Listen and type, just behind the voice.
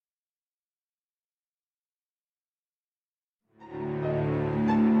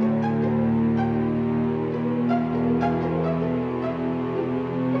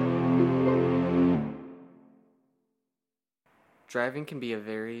Driving can be a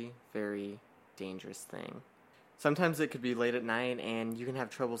very, very dangerous thing. Sometimes it could be late at night and you can have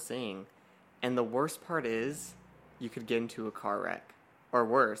trouble seeing. And the worst part is, you could get into a car wreck. Or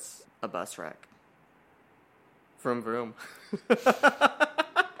worse, a bus wreck. Vroom vroom. You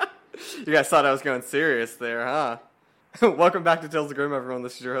guys thought I was going serious there, huh? Welcome back to Tales of the Grim, everyone.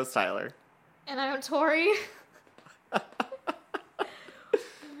 This is your host, Tyler. And I'm Tori.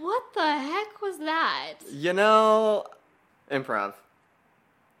 What the heck was that? You know, improv.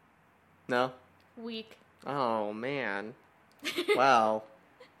 No? Weak. Oh, man. Wow.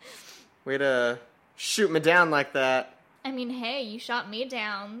 Way to shoot me down like that. I mean, hey, you shot me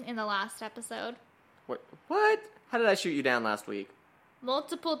down in the last episode. What? How did I shoot you down last week?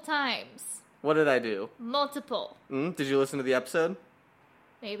 Multiple times. What did I do? Multiple. Did you listen to the episode?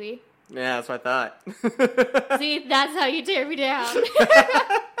 Maybe. Yeah, that's what I thought. See, that's how you tear me down.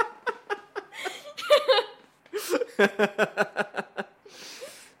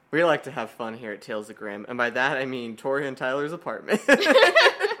 We like to have fun here at Tales of Grim, and by that I mean Tori and Tyler's apartment.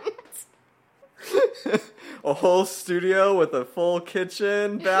 A whole studio with a full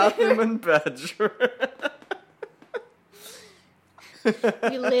kitchen, bathroom, and bedroom.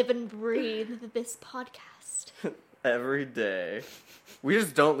 We live and breathe this podcast. Every day. We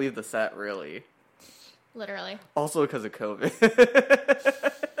just don't leave the set, really. Literally. Also because of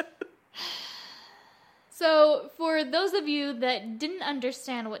COVID. So, for those of you that didn't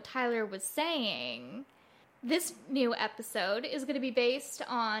understand what Tyler was saying, this new episode is going to be based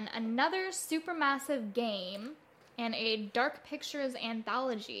on another supermassive game and a Dark Pictures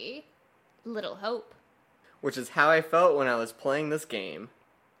anthology, Little Hope. Which is how I felt when I was playing this game.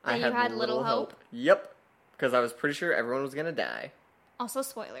 And you had Little Hope? Yep. Because I was pretty sure everyone was going to die. Also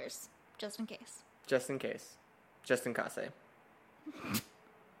spoilers, just in case. Just in case. Just in case.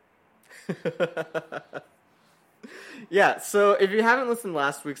 Yeah, so if you haven't listened to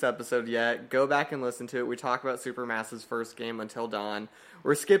last week's episode yet, go back and listen to it. We talk about Supermassive's first game, Until Dawn.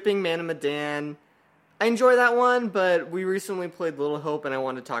 We're skipping Man of Medan. I enjoy that one, but we recently played Little Hope, and I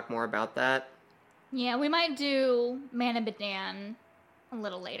wanted to talk more about that. Yeah, we might do Man of Medan a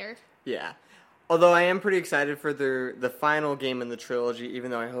little later. Yeah. Although I am pretty excited for the final game in the trilogy, even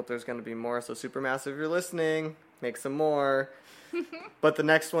though I hope there's going to be more. So Supermassive, if you're listening, make some more. But the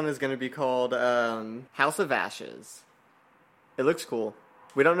next one is going to be called House of Ashes. It looks cool.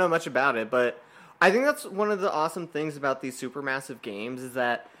 We don't know much about it, but I think that's one of the awesome things about these Supermassive games is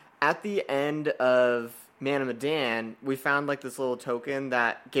that at the end of Man of Medan, we found like this little token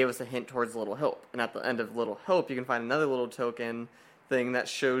that gave us a hint towards Little Hope. And at the end of Little Hope, you can find another little token thing that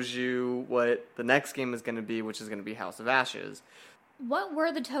shows you what the next game is going to be, which is going to be House of Ashes. What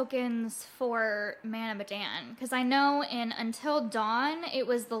were the tokens for Man of Medan? Because I know in Until Dawn, it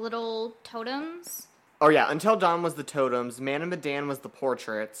was the little totems. Oh yeah, Until Dawn was the totems, Man of Medan was the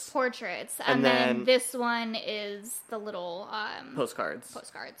portraits. Portraits. And then this one is the little... postcards.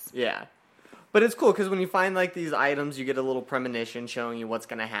 Postcards. Yeah. But it's cool, because when you find like these items, you get a little premonition showing you what's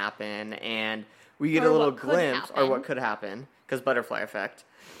going to happen, and we get a little glimpse, or what could happen, because butterfly effect.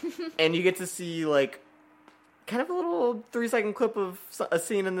 And you get to see like kind of a little 3-second clip of a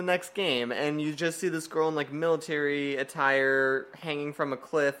scene in the next game, and you just see this girl in like military attire hanging from a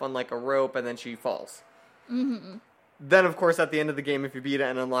cliff on like a rope, and then she falls. Mm-hmm. Then, of course, at the end of the game, if you beat it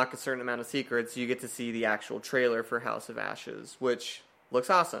and unlock a certain amount of secrets, you get to see the actual trailer for House of Ashes, which looks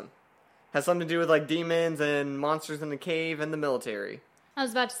awesome. Has something to do with like demons and monsters in the cave and the military. I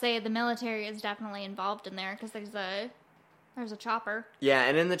was about to say the military is definitely involved in there because there's a chopper. Yeah,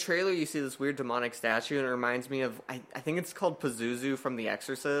 and in the trailer you see this weird demonic statue, and it reminds me of, I think it's called Pazuzu from The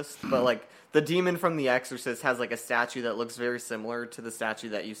Exorcist, but like the demon from The Exorcist has like a statue that looks very similar to the statue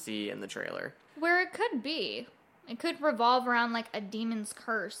that you see in the trailer. Where it could be. It could revolve around like a demon's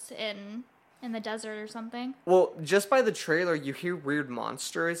curse in the desert or something. Well, just by the trailer you hear weird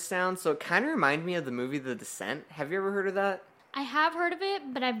monstrous sounds, so it kind of reminded me of the movie The Descent. Have you ever heard of that? I have heard of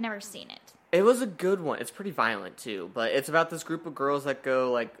it, but I've never seen it. It was a good one. It's pretty violent, too. But it's about this group of girls that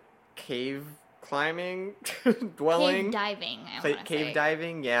go, like, cave climbing, dwelling. Cave diving, I want to say. Cave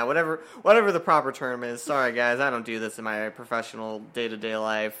diving? Yeah, whatever the proper term is. Sorry, guys, I don't do this in my professional day-to-day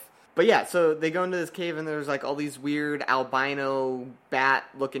life. But yeah, so they go into this cave, and there's, like, all these weird albino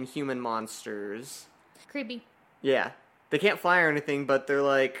bat-looking human monsters. Creepy. Yeah. They can't fly or anything, but they're,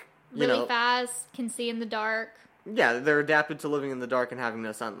 like, really fast, can see in the dark. Yeah, they're adapted to living in the dark and having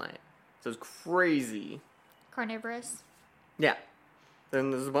no sunlight. So it's crazy. Carnivorous. Yeah.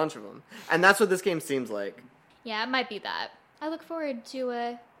 Then there's a bunch of them. And that's what this game seems like. Yeah, it might be that. I look forward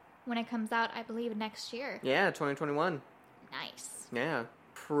to when it comes out, I believe, next year. Yeah, 2021. Nice. Yeah.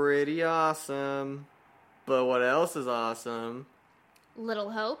 Pretty awesome. But what else is awesome?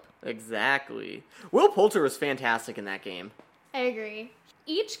 Little Hope. Exactly. Will Poulter was fantastic in that game. I agree.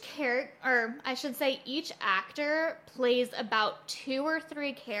 Each character, or I should say each actor plays about 2 or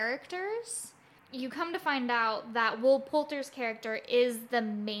 3 characters. You come to find out that Will Poulter's character is the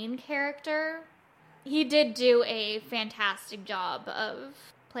main character. He did do a fantastic job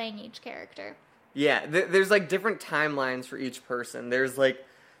of playing each character. Yeah, there's like different timelines for each person. There's like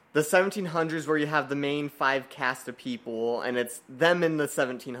the 1700s where you have the main 5 cast of people, and it's them in the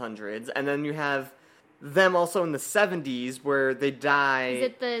 1700s. And then you have them also in the 70s where they die. Is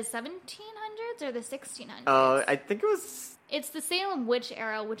it the 1700s or the 1600s? I think it was... It's the Salem witch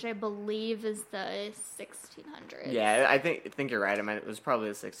era, which I believe is the 1600s. Yeah, I think you're right. It was probably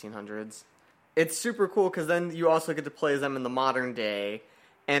the 1600s. It's super cool because then you also get to play as them in the modern day.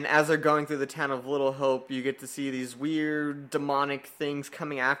 And as they're going through the town of Little Hope, you get to see these weird demonic things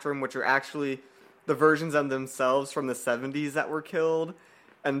coming after them, which are actually the versions of themselves from the 70s that were killed.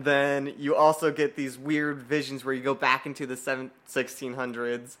 And then you also get these weird visions where you go back into the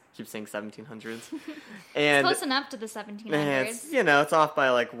 1600s. I keep saying 1700s. And it's close enough to the 1700s. It's off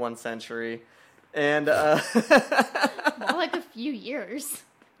by like 1 century. And more like a few years.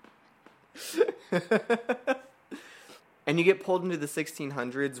 And you get pulled into the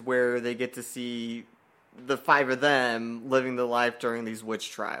 1600s where they get to see the 5 of them living the life during these witch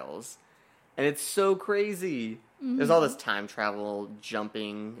trials. And it's so crazy. Mm-hmm. There's all this time travel,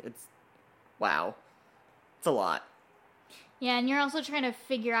 jumping. Wow. It's a lot. Yeah, and you're also trying to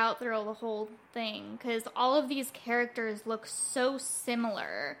figure out through the whole thing, because all of these characters look so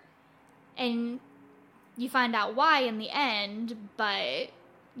similar. And you find out why in the end, but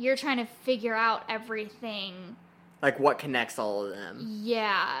you're trying to figure out everything. Like what connects all of them.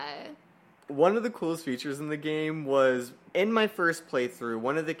 Yeah. One of the coolest features in the game was, in my first playthrough,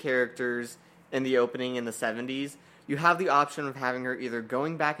 one of the characters in the opening in the 70s, you have the option of having her either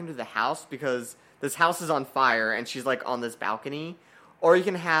going back into the house because this house is on fire and she's like on this balcony, or you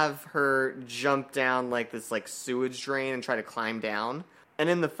can have her jump down like this like sewage drain and try to climb down. And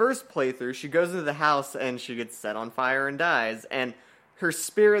in the first playthrough, she goes into the house and she gets set on fire and dies. And her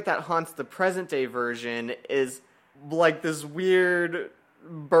spirit that haunts the present day version is like this weird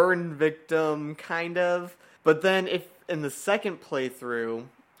burn victim kind of. But then if in the second playthrough,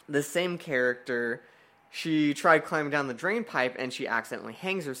 the same character, she tried climbing down the drain pipe and she accidentally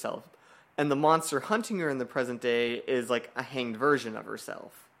hangs herself. And the monster hunting her in the present day is like a hanged version of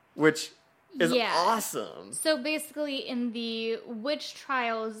herself, which is awesome. So basically in the Witch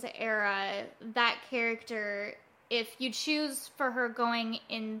Trials era, that character, if you choose for her going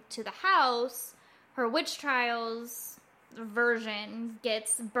into the house, her Witch Trials version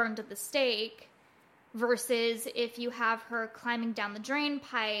gets burned at the stake, versus if you have her climbing down the drain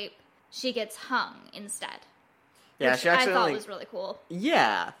pipe, she gets hung instead. Yeah, which I thought was really cool.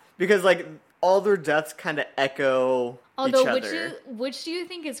 Yeah, because like all their deaths kind of echo each other. Which do you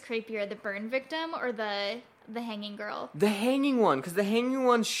think is creepier, the burn victim or the hanging girl? The hanging one, because the hanging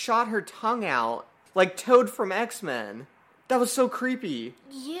one shot her tongue out like Toad from X-Men. That was so creepy.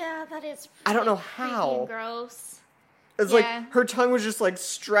 Yeah, that is. I don't know how. And gross. It's like her tongue was just like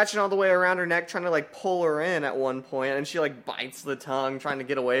stretching all the way around her neck, trying to like pull her in at one point, and she like bites the tongue, trying to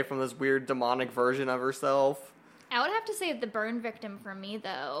get away from this weird demonic version of herself. I would have to say the burn victim for me,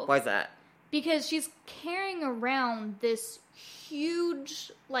 though. Why's that? Because she's carrying around this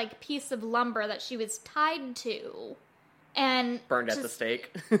huge like piece of lumber that she was tied to, and burned at the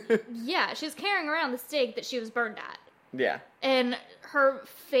stake. Yeah, she's carrying around the stake that she was burned at. Yeah. And her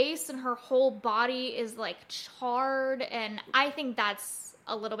face and her whole body is like charred, and I think that's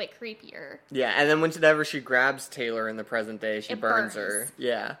a little bit creepier. Yeah, and then whenever she grabs Taylor in the present day, she burns her.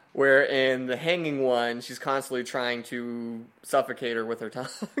 Yeah. Where in the hanging one, she's constantly trying to suffocate her with her tongue.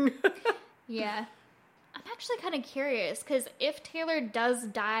 Yeah. I'm actually kind of curious, because if Taylor does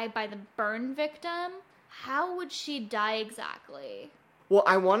die by the burn victim, how would she die exactly? Well,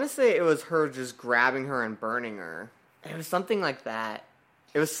 I want to say it was her just grabbing her and burning her. It was something like that.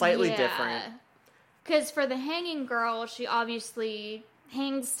 It was slightly different. Because for the hanging girl, she obviously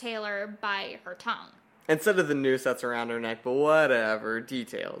hangs Taylor by her tongue. Instead of the noose that's around her neck, but whatever.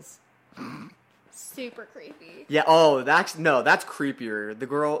 Details. Super creepy. Yeah, that's creepier.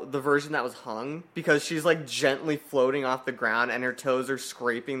 The version that was hung, because she's like gently floating off the ground and her toes are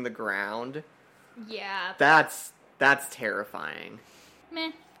scraping the ground. Yeah. That's terrifying.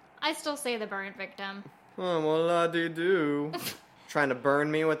 Meh. I still say the burn victim. Oh, well, la-dee-doo. Trying to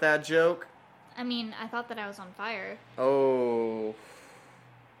burn me with that joke? I mean, I thought that I was on fire. Oh.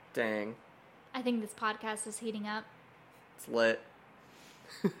 Dang. I think this podcast is heating up. It's lit.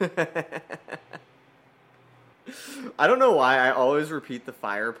 I don't know why I always repeat the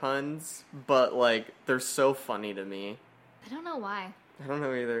fire puns, but, like, they're so funny to me. I don't know why. I don't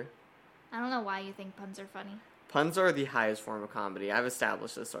know either. I don't know why you think puns are funny. Puns are the highest form of comedy. I've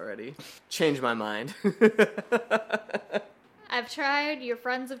established this already. Change my mind. I've tried, your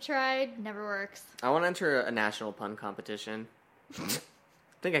friends have tried, never works. I want to enter a national pun competition. I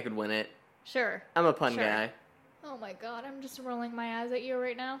think I could win it. Sure. I'm a pun Sure. guy. Oh my god, I'm just rolling my eyes at you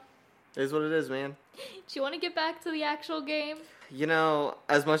right now. It is what it is, man. Do you want to get back to the actual game? You know,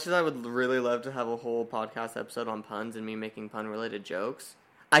 as much as I would really love to have a whole podcast episode on puns and me making pun-related jokes,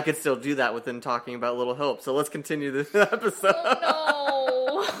 I could still do that within talking about Little Hope. So let's continue this episode.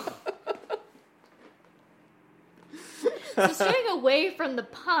 Oh no! So staying away from the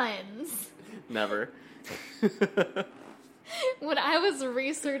puns, Never. when I was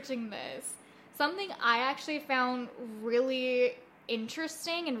researching this, something I actually found really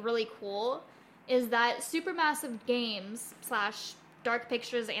interesting and really cool is that Supermassive Games / Dark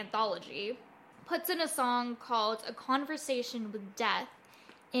Pictures Anthology puts in a song called A Conversation with Death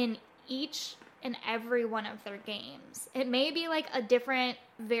in each and every one of their games. It may be like a different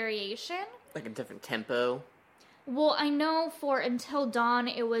variation. Like a different tempo. Well, I know for Until Dawn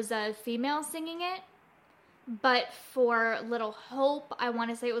it was a female singing it, but for Little Hope, I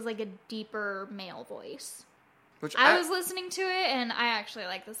want to say it was like a deeper male voice. Which I was listening to it and I actually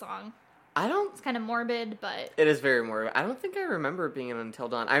like the song. I don't... It's kind of morbid, but... It is very morbid. I don't think I remember it being in Until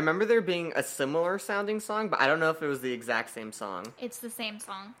Dawn. I remember there being a similar sounding song, but I don't know if it was the exact same song. It's the same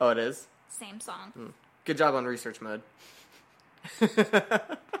song. Oh, it is? Same song. Good job on research mode.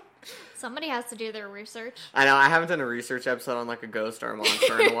 Somebody has to do their research. I know, I haven't done a research episode on like a ghost or a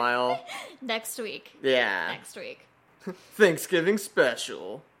monster in a while. Next week. Yeah. Next week. Thanksgiving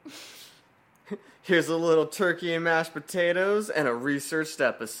special. Here's a little turkey and mashed potatoes and a researched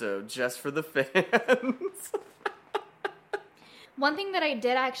episode just for the fans. One thing that I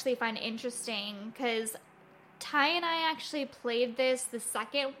did actually find interesting, because Ty and I actually played this the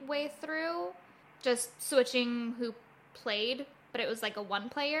second way through, just switching who played, but it was like a one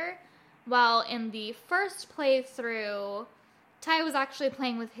player. While in the first playthrough, Ty was actually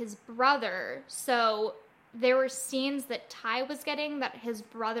playing with his brother, so there were scenes that Ty was getting that his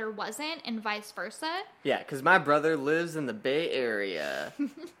brother wasn't, and vice versa. Yeah, because my brother lives in the Bay Area.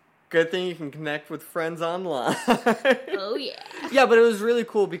 Good thing you can connect with friends online. Oh, yeah. Yeah, but it was really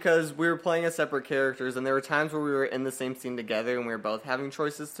cool because we were playing as separate characters, and there were times where we were in the same scene together and we were both having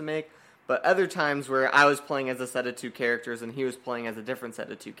choices to make, but other times where I was playing as a set of two characters and he was playing as a different set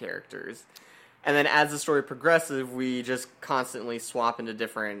of two characters. And then as the story progresses, we just constantly swap into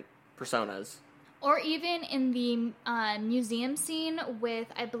different personas. Or even in the museum scene with,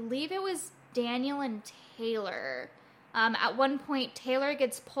 I believe it was Daniel and Taylor. At one point, Taylor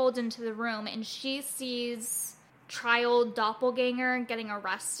gets pulled into the room and she sees child doppelganger getting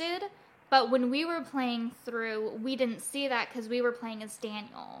arrested. But when we were playing through, we didn't see that because we were playing as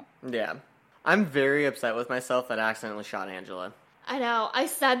Daniel. Yeah. I'm very upset with myself that I accidentally shot Angela. I know. I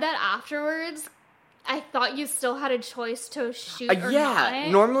said that afterwards. I thought you still had a choice to shoot or yeah,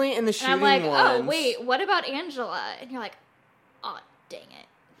 not. normally in the shooting and I'm like, ones... oh, wait, what about Angela? And you're like, oh, dang it.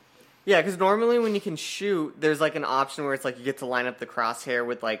 Yeah, because normally when you can shoot, there's like an option where it's like you get to line up the crosshair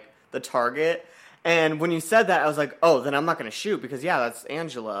with like the target. And when you said that, I was like, oh, then I'm not going to shoot because, yeah, that's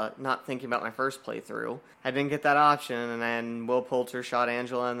Angela, not thinking about my first playthrough. I didn't get that option, and then Will Poulter shot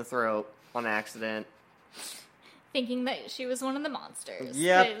Angela in the throat on accident. Thinking that she was one of the monsters.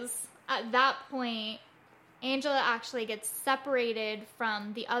 Yep. Because at that point, Angela actually gets separated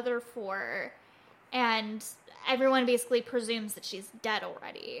from the other four, and everyone basically presumes that she's dead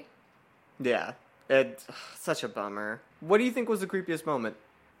already. Yeah, it's such a bummer. What do you think was the creepiest moment?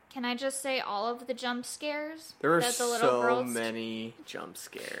 Can I just say all of the jump scares? There were that the little so girls, many jump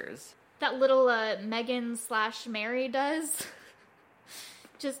scares. That little Megan / Mary does.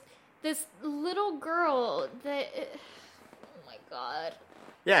 Just this little girl that... Oh my god.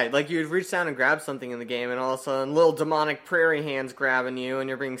 Yeah, like you'd reach down and grab something in the game, and all of a sudden, little demonic prairie hands grabbing you, and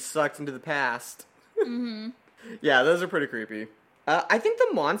you're being sucked into the past. Mm-hmm. Yeah, those are pretty creepy. I think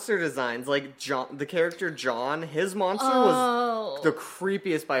the monster designs, like John, the character John, his monster was the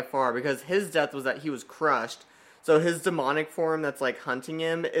creepiest by far, because his death was that he was crushed. So his demonic form that's like hunting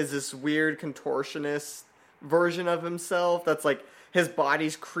him is this weird contortionist version of himself that's like his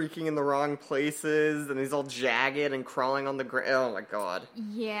body's creaking in the wrong places, and he's all jagged and crawling on the ground. Oh my god.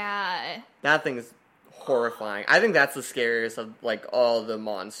 Yeah. That thing is horrifying. I think that's the scariest of like all the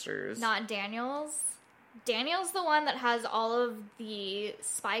monsters. Not Daniel's. Daniel's the one that has all of the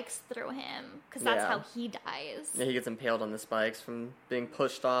spikes through him, because that's how he dies. Yeah, he gets impaled on the spikes from being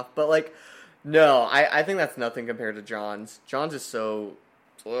pushed off. But like, No, I think that's nothing compared to John's. John's is so...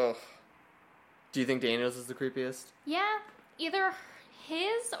 Ugh. Do you think Daniel's is the creepiest? Yeah, either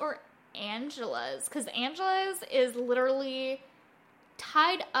his or Angela's, because Angela's is literally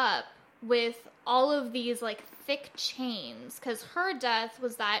tied up with all of these like thick chains, because her death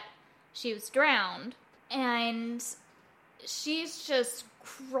was that she was drowned, and she's just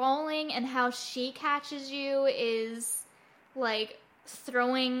crawling, and how she catches you is like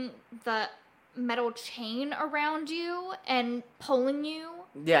throwing the metal chain around you and pulling you.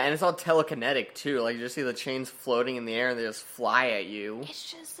 Yeah, and it's all telekinetic, too. Like, you just see the chains floating in the air and they just fly at you. It's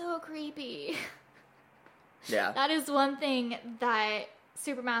just so creepy. Yeah. That is one thing that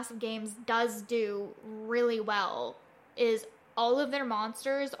Supermassive Games does do really well, is all of their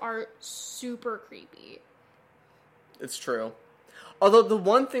monsters are super creepy. It's true. Although, the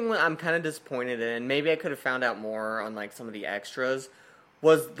one thing that I'm kind of disappointed in, maybe I could have found out more on, like, some of the extras,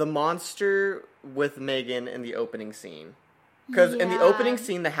 was the monster with Megan in the opening scene. Because in the opening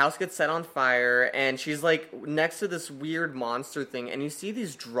scene, the house gets set on fire, and she's, like, next to this weird monster thing, and you see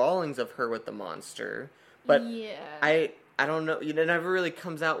these drawings of her with the monster. But I don't know, it never really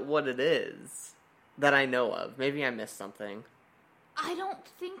comes out what it is that I know of. Maybe I missed something. I don't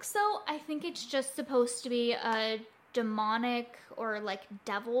think so. I think it's just supposed to be a demonic or, like,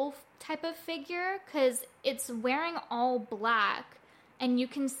 devil type of figure, because it's wearing all black. And you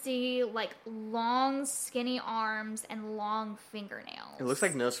can see, like, long, skinny arms and long fingernails. It looks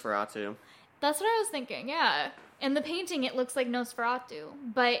like Nosferatu. That's what I was thinking, yeah. In the painting, it looks like Nosferatu.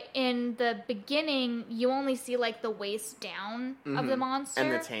 But in the beginning, you only see, like, the waist down of the monster.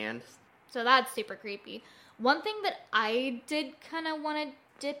 And its hand. So that's super creepy. One thing that I did kind of want to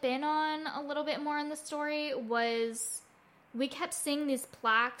dip in on a little bit more in the story was we kept seeing these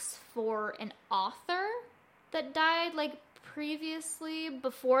plaques for an author that died, like, previously,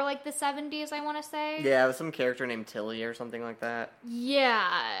 before, like, the 70s, I want to say. Yeah, it was some character named Tilly or something like that.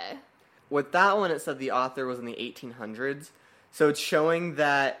 Yeah. With that one, it said the author was in the 1800s. So it's showing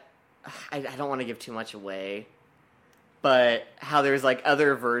that... I don't want to give too much away. But how there's, like,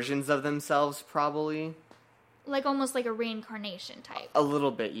 other versions of themselves, probably. Like, almost like a reincarnation type. A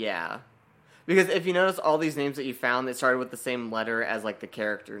little bit, yeah. Because if you notice, all these names that you found, they started with the same letter as, like, the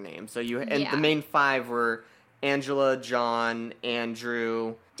character name. So you... And the main 5 were... Angela, John,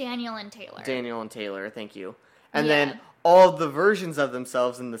 Andrew... Daniel and Taylor. Daniel and Taylor, thank you. And then all of the versions of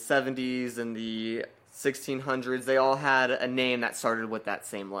themselves in the 70s and the 1600s, they all had a name that started with that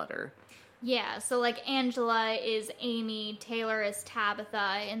same letter. Yeah, so like Angela is Amy, Taylor is Tabitha,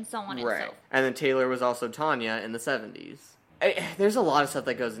 and so on and so forth. And then Taylor was also Tanya in the 70s. There's a lot of stuff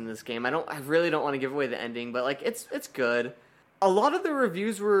that goes in this game. I really don't want to give away the ending, but like it's good. A lot of the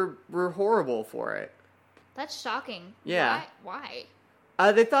reviews were horrible for it. That's shocking. Yeah. Why?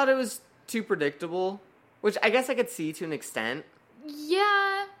 They thought it was too predictable, which I guess I could see to an extent.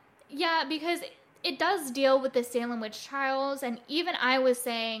 Yeah, because it does deal with the Salem witch trials, and even I was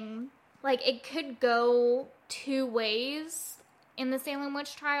saying, like, it could go two ways in the Salem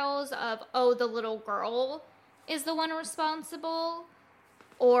witch trials of, oh, the little girl is the one responsible,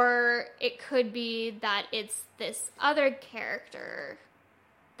 or it could be that it's this other character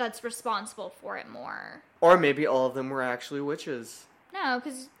that's responsible for it more. Or maybe all of them were actually witches. No,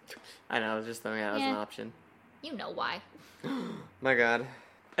 because... I know, I was just throwing it out as an option. You know why. My god.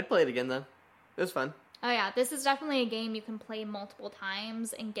 I'd play it again, though. It was fun. Oh yeah, this is definitely a game you can play multiple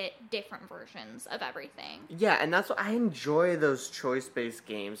times and get different versions of everything. Yeah, and that's what I enjoy, those choice-based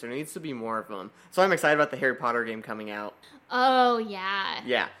games. There needs to be more of them. So I'm excited about the Harry Potter game coming out. Oh, yeah.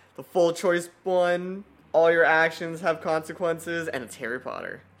 Yeah, the full choice one, all your actions have consequences, and it's Harry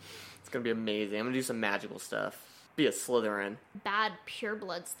Potter. It's going to be amazing. I'm going to do some magical stuff. Be a Slytherin. Bad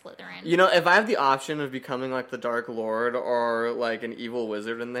pureblood Slytherin. You know, if I have the option of becoming like the Dark Lord or like an evil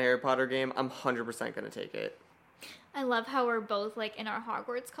wizard in the Harry Potter game, I'm 100% going to take it. I love how we're both like in our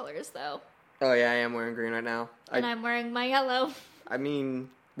Hogwarts colors though. Oh yeah, I am wearing green right now. And I'm wearing my yellow. I mean,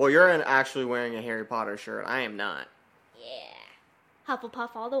 well, you're actually wearing a Harry Potter shirt. I am not. Yeah. Hufflepuff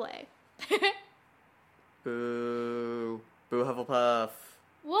all the way. Boo. Boo Hufflepuff.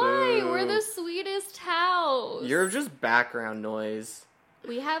 Why? Boo. We're the sweetest house. You're just background noise.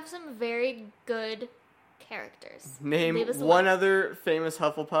 We have some very good characters. Name one other famous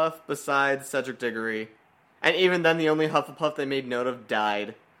Hufflepuff besides Cedric Diggory. And even then, the only Hufflepuff they made note of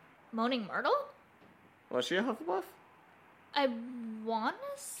died. Moaning Myrtle? Was she a Hufflepuff? I want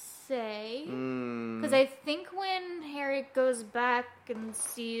to say. Because I I think when Harry goes back and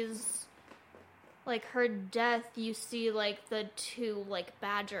sees... like, her death, you see, like, the two, like,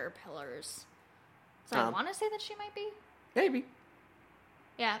 badger pillars. So I want to say that she might be. Maybe.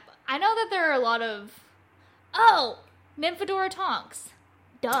 Yeah, I know that there are a lot of... Oh! Nymphadora Tonks.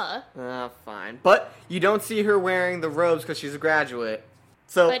 Duh. Fine. But you don't see her wearing the robes because she's a graduate.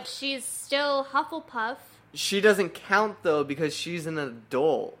 So But she's still Hufflepuff. she doesn't count, though, because she's an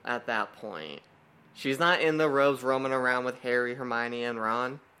adult at that point. She's not in the robes roaming around with Harry, Hermione, and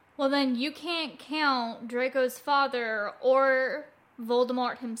Ron. Well, then you can't count Draco's father or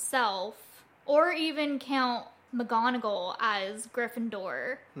Voldemort himself, or even count McGonagall as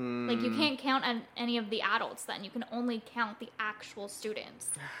Gryffindor. Like, you can't count any of the adults then. You can only count the actual students.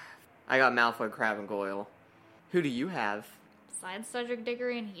 I got Malfoy, Crabbe, and Goyle. Who do you have? Besides Cedric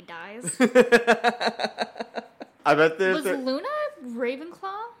Diggory, and he dies. I bet there's... Was Luna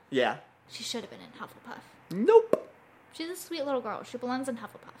Ravenclaw? Yeah. She should have been in Hufflepuff. Nope. She's a sweet little girl. She belongs in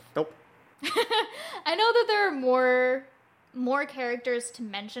Hufflepuff. Nope. I know that there are more characters to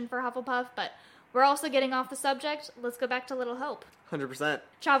mention for Hufflepuff, but we're also getting off the subject. Let's go back to Little Hope. 100%.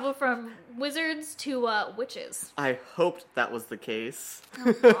 Travel from wizards to witches. I hoped that was the case.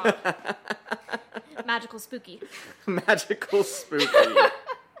 Oh, God. Magical spooky. Magical spooky.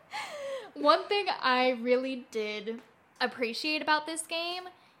 One thing I really did appreciate about this game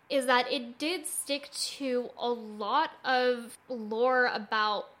is that it did stick to a lot of lore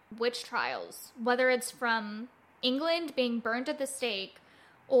about witch trials, whether it's from England being burnt at the stake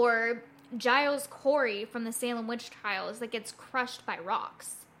or Giles Corey from the Salem witch trials that gets crushed by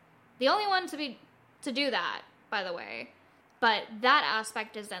rocks. The only one to do that, by the way, but that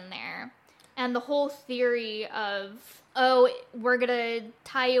aspect is in there. And the whole theory of, oh, we're gonna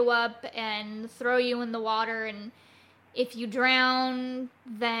tie you up and throw you in the water, and if you drown,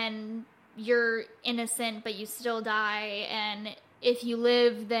 then you're innocent, but you still die, and if you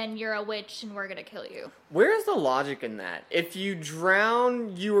live, then you're a witch, and we're gonna kill you. Where's the logic in that? If you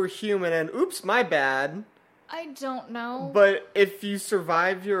drown, you were human, and oops, my bad. I don't know. But if you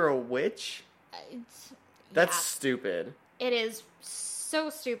survive, you're a witch? That's yeah, stupid. it is so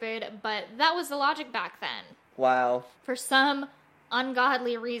stupid, but that was the logic back then. Wow. For some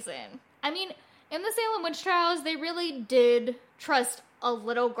ungodly reason. I mean, in the Salem witch trials, they really did trust a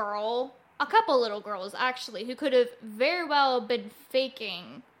little girl, a couple little girls actually, who could have very well been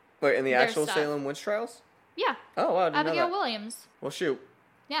faking. Wait, in the their actual stuff. Salem witch trials? Yeah, Oh, wow, I didn't know Abigail that. Williams. Well, shoot.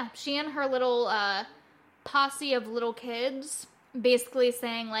 Yeah, she and her little posse of little kids basically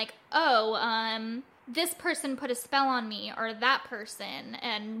saying like, oh, this person put a spell on me, or that person.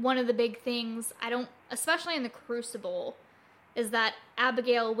 And one of the big things, especially in the Crucible, is that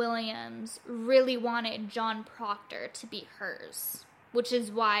Abigail Williams really wanted John Proctor to be hers, which is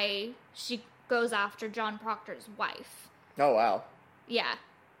why she goes after John Proctor's wife. Oh, wow. Yeah.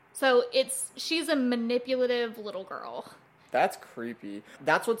 So she's a manipulative little girl. That's creepy.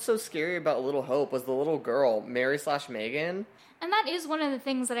 That's what's so scary about Little Hope, was the little girl, Mary/Megan. And that is one of the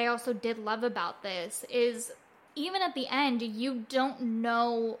things that I also did love about this, is even at the end, you don't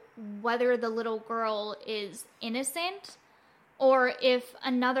know whether the little girl is innocent or if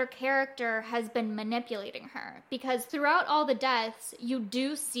another character has been manipulating her. Because throughout all the deaths, you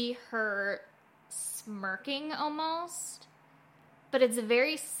do see her smirking almost, but it's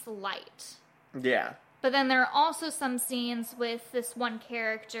very slight. Yeah. But then there are also some scenes with this one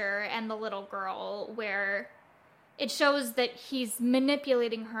character and the little girl where it shows that he's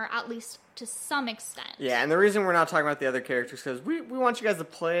manipulating her, at least to some extent. Yeah, and the reason we're not talking about the other characters is because we want you guys to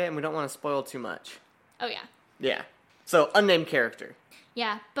play it and we don't want to spoil too much. Oh, yeah. Yeah. So, unnamed character.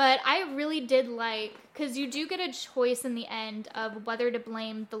 Yeah, but I really did like, because you do get a choice in the end of whether to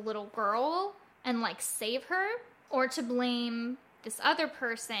blame the little girl and, like, save her, or to blame this other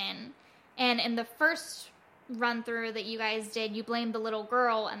person. And in the first run through that you guys did, you blamed the little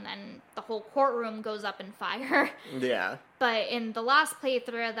girl, and then the whole courtroom goes up in fire. Yeah. But in the last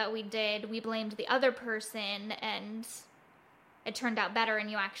playthrough that we did, we blamed the other person, and it turned out better,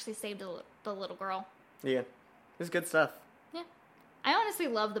 and you actually saved the little girl. Yeah. It's good stuff. Yeah. I honestly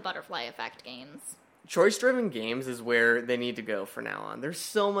love the Butterfly Effect games. Choice-driven games is where they need to go for now on. They're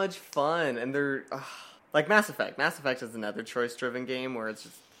so much fun, and they're... like Mass Effect. Mass Effect is another choice-driven game where it's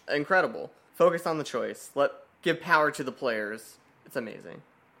just incredible. Focus on the choice. Give power to the players. It's amazing.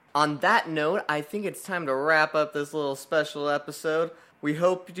 On that note, I think it's time to wrap up this little special episode. We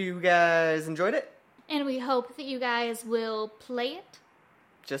hope you guys enjoyed it. And we hope that you guys will play it.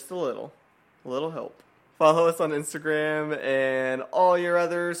 Just a little. A little hope. Follow us on Instagram and all your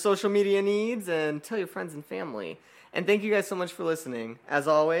other social media needs, and tell your friends and family. And thank you guys so much for listening. As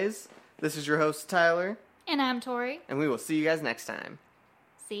always, this is your host, Tyler. And I'm Tori. And we will see you guys next time.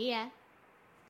 See ya.